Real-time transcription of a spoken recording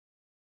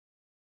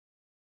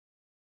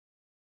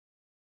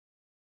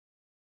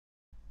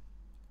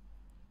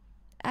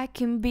I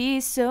can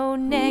be so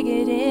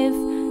negative,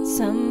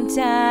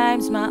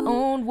 sometimes my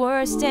own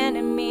worst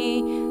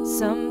enemy.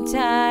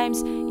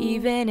 Sometimes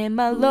even in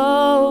my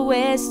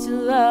lowest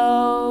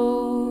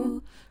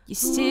low, you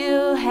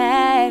still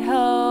had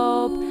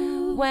hope.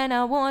 When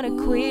I wanna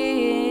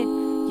quit,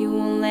 you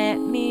won't let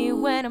me.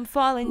 When I'm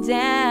falling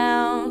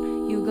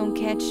down, you gon'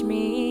 catch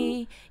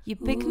me. You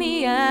pick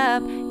me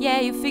up, yeah,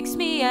 you fix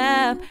me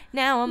up.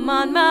 Now I'm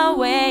on my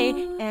way,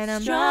 and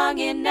I'm strong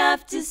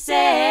enough to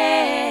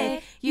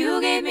say you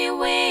gave me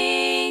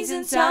wings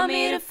and taught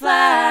me to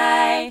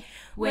fly.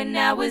 When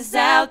I was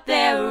out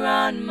there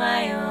on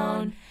my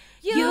own,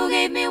 you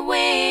gave me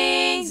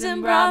wings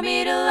and brought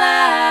me to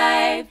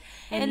life.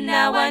 And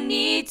now I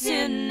need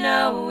to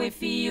know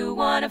if you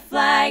wanna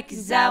fly,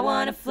 'cause I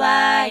wanna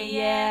fly,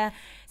 yeah.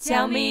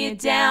 Tell me you're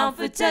down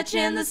for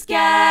touching the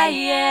sky,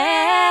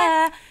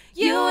 yeah.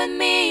 You and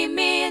me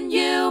and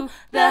you,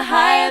 the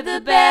higher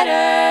the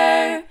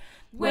better.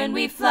 When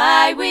we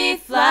fly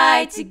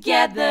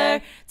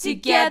together,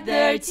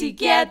 together,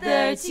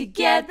 together,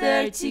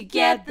 together,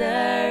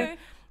 together.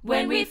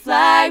 When we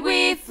fly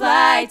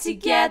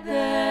together.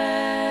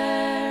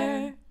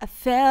 I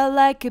felt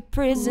like a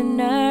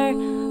prisoner,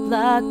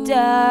 locked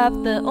up.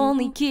 The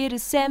only key to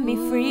set me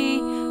free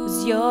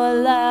was your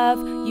love.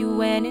 You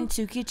went and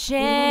took your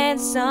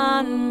chance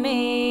on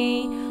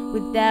me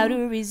without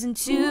a reason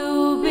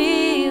to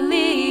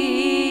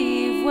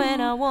believe. When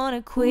I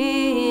wanna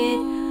quit,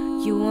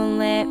 you won't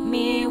let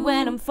me.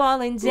 When I'm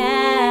falling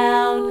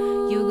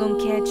down, you gon'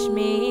 catch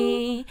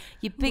me.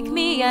 You pick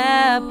me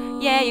up,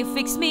 yeah, you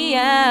fix me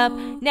up.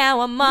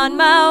 Now I'm on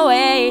my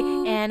way,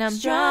 and I'm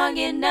strong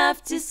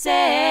enough to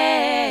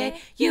say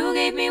you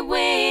gave me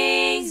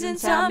wings and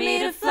taught me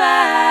to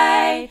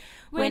fly.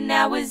 When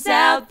I was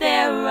out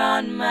there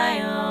on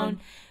my own,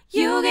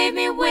 you gave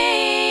me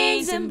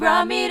wings and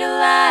brought me to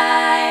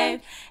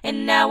life.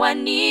 And now I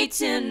need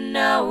to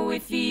know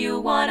if you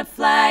wanna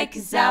fly,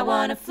 'cause I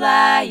wanna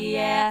fly,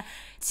 yeah.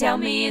 Tell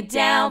me you're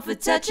down for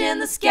touching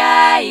the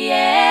sky,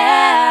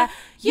 yeah.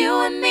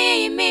 You and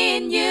me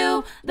and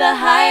you, the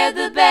higher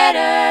the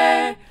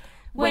better.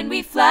 When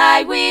we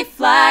fly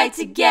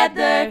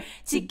together,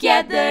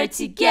 together,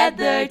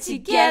 together,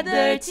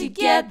 together,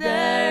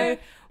 together.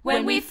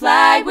 When we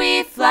fly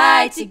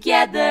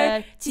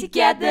together,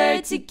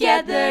 together,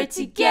 together,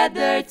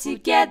 together,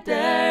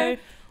 together.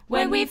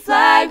 When we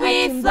fly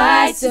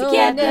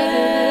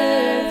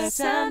together.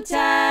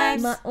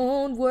 Sometimes my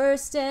own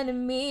worst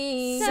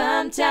enemy.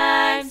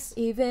 Sometimes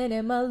even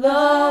in my lowest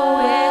low,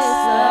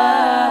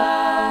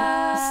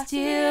 I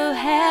still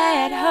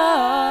had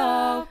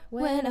hope.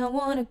 When I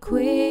wanna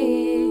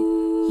quit,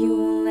 you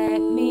won't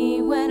let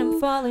me. When I'm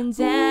falling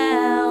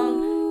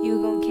down, you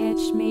gon'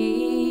 catch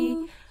me.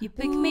 You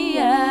pick me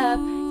up,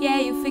 yeah,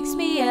 you fix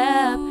me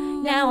up.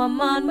 Now I'm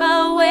on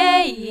my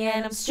way,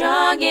 and I'm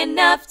strong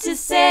enough to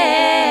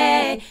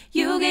say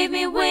you gave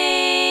me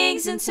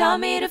wings and taught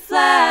me to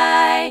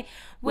fly.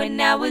 When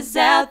I was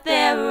out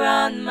there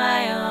on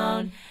my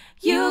own,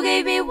 you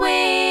gave me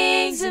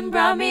wings and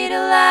brought me to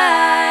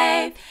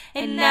life.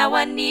 And now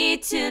I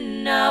need to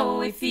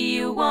know if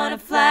you wanna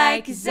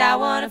fly, 'cause I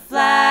wanna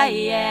fly,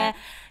 yeah.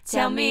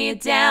 Tell me you're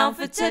down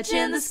for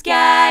touching the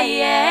sky,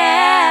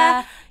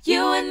 yeah.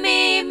 You and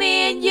me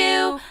and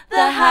you,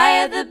 the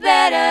higher the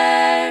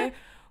better.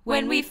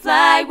 When we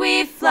fly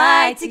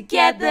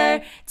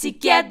together,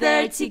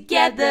 together,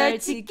 together,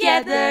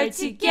 together,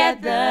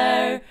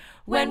 together.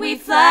 When we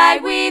fly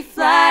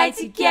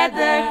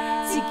together,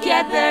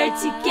 together,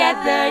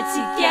 together,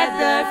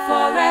 together,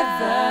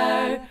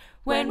 forever.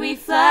 When we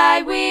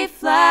fly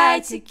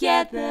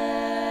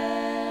together.